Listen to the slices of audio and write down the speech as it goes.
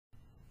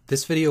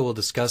This video will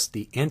discuss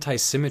the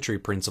anti-symmetry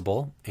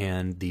principle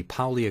and the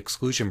Pauli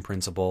exclusion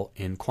principle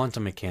in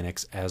quantum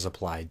mechanics as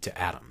applied to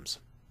atoms.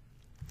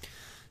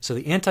 So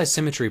the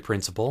anti-symmetry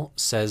principle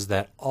says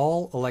that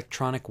all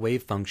electronic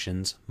wave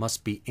functions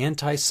must be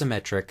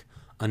anti-symmetric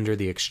under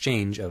the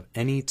exchange of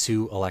any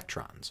two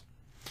electrons.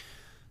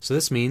 So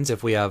this means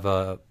if we have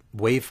a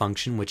wave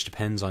function which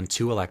depends on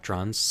two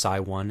electrons,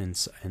 psi1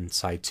 and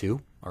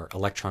psi2, or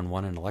electron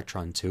 1 and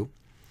electron 2,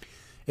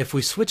 if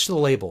we switch the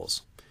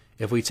labels,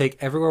 if we take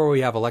everywhere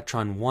we have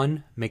electron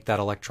 1, make that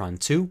electron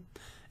 2,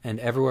 and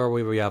everywhere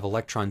we have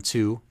electron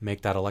 2,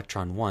 make that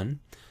electron 1,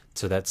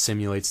 so that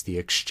simulates the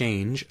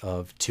exchange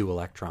of two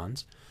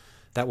electrons,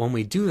 that when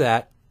we do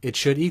that, it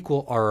should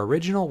equal our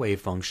original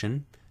wave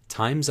function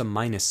times a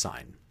minus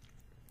sign.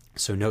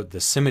 So note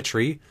the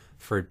symmetry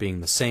for it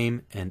being the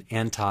same and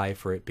anti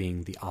for it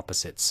being the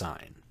opposite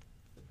sign.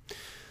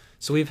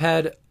 So we've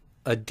had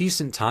a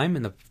decent time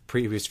in the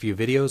previous few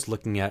videos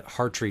looking at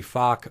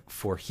Hartree-Fock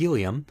for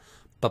helium,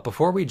 but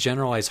before we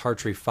generalize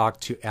Hartree-Fock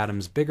to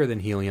atoms bigger than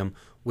helium,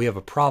 we have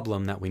a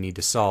problem that we need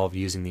to solve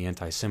using the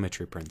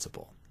anti-symmetry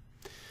principle.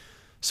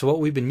 So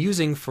what we've been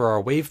using for our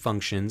wave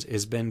functions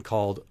is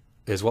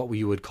what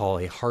we would call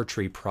a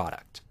Hartree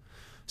product.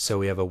 So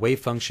we have a wave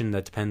function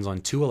that depends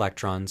on two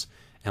electrons,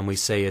 and we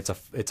say it's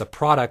a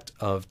product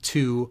of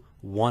two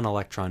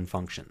one-electron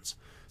functions,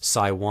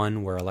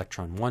 psi1 where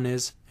electron 1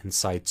 is, and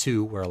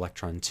psi2 where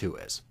electron 2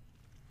 is.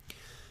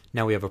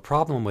 Now we have a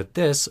problem with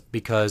this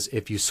because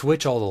if you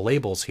switch all the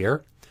labels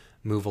here,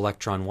 move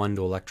electron 1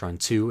 to electron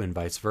 2 and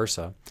vice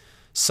versa,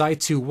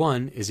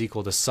 psi2 is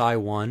equal to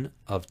psi1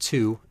 of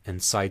 2 and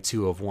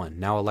psi2 of 1.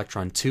 Now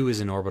electron 2 is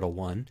in orbital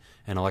 1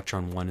 and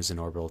electron 1 is in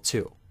orbital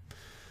 2.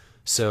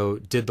 So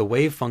did the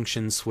wave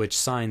function switch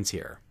signs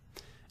here?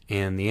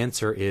 And the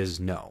answer is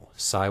no.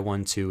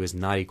 Psi1 2 is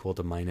not equal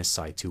to minus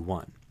psi2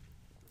 1.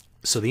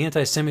 So the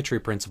anti-symmetry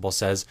principle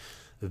says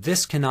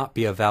this cannot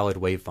be a valid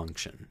wave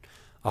function.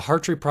 A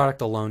Hartree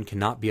product alone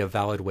cannot be a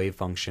valid wave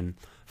function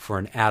for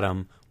an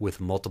atom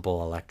with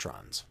multiple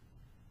electrons.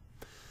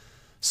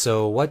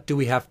 So what do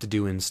we have to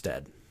do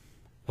instead?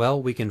 Well,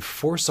 we can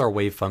force our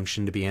wave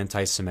function to be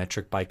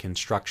anti-symmetric by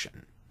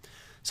construction.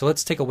 So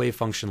let's take a wave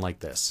function like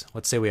this.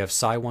 Let's say we have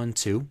psi1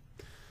 2.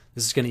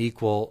 This is going to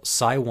equal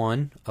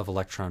psi1 of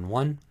electron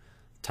 1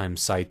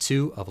 times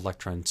psi2 of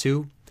electron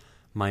 2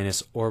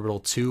 minus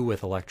orbital 2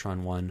 with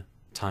electron 1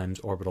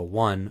 times orbital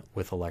 1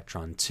 with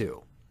electron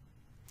 2.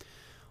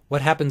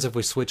 What happens if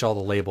we switch all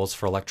the labels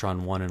for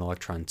electron 1 and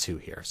electron 2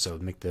 here? So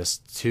make this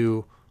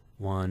 2,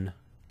 1,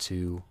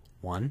 2,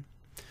 1.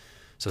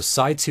 So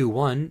psi2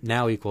 1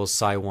 now equals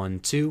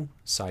psi1 2,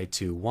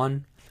 psi2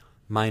 1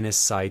 minus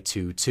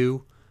psi2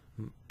 2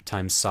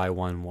 times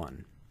psi1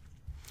 1.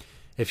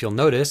 If you'll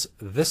notice,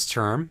 this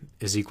term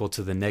is equal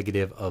to the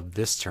negative of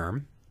this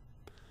term.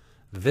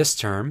 This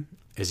term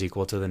is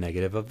equal to the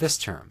negative of this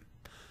term.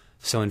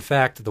 So in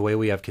fact, the way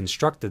we have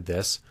constructed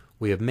this,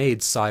 we have made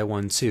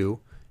psi1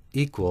 2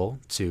 equal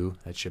to,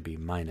 that should be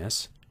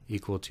minus,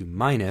 equal to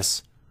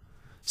minus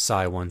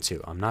psi1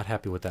 2. I'm not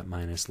happy with that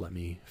minus. Let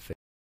me fix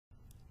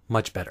it.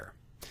 Much better.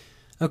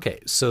 Okay,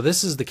 so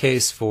this is the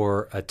case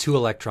for a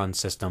two-electron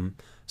system.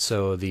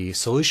 So the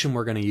solution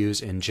we're going to use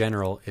in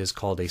general is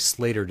called a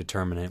Slater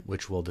determinant,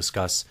 which we'll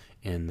discuss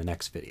in the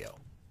next video.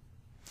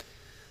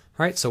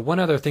 All right, so one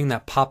other thing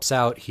that pops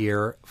out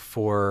here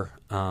for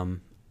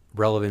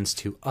relevance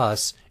to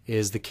us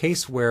is the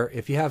case where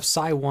if you have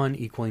psi1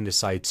 equaling to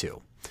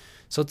psi2.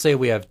 So let's say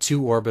we have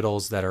two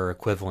orbitals that are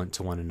equivalent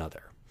to one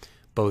another,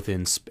 both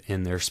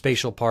in their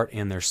spatial part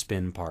and their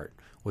spin part,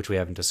 which we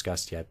haven't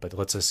discussed yet, but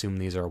let's assume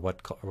these are what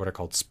are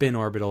called spin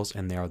orbitals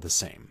and they are the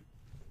same.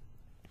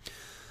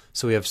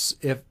 So we have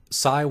if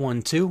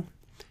psi1 2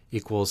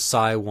 equals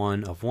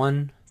psi1 of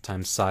 1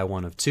 times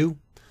psi1 of 2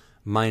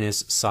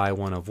 minus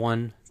psi1 of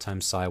 1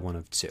 times psi1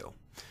 of 2.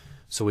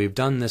 So we've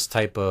done this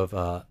type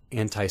of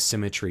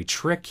anti-symmetry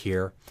trick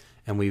here,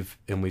 and we've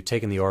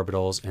taken the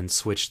orbitals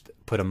and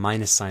put a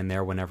minus sign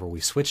there whenever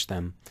we switch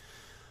them.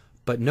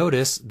 But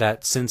notice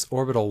that since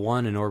orbital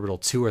 1 and orbital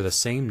 2 are the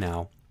same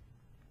now,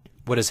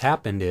 what has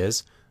happened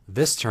is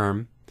this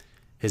term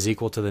is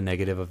equal to the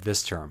negative of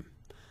this term.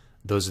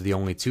 Those are the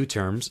only two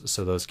terms,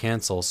 so those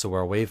cancel, so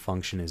our wave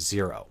function is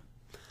 0.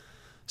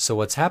 So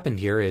what's happened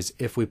here is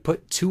if we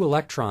put two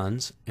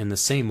electrons in the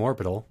same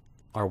orbital,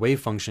 our wave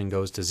function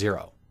goes to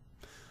 0.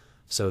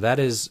 So that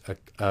is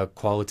a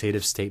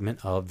qualitative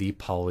statement of the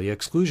Pauli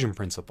exclusion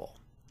principle.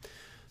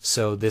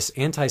 So this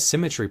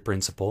anti-symmetry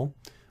principle,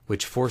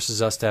 which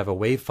forces us to have a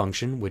wave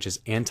function which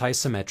is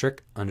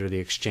anti-symmetric under the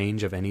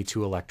exchange of any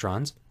two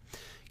electrons,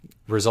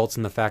 results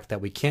in the fact that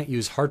we can't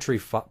use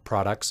Hartree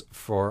products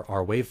for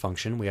our wave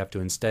function. We have to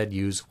instead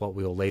use what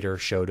we'll later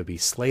show to be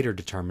Slater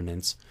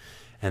determinants,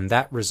 and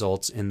that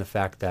results in the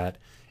fact that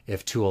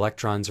if two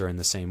electrons are in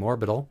the same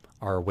orbital,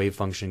 our wave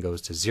function goes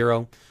to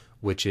 0,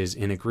 which is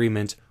in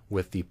agreement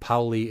with the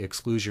Pauli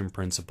exclusion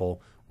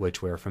principle, which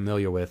we're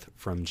familiar with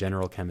from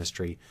general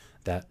chemistry,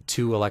 that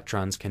two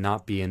electrons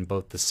cannot be in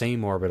both the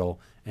same orbital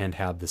and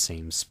have the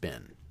same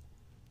spin.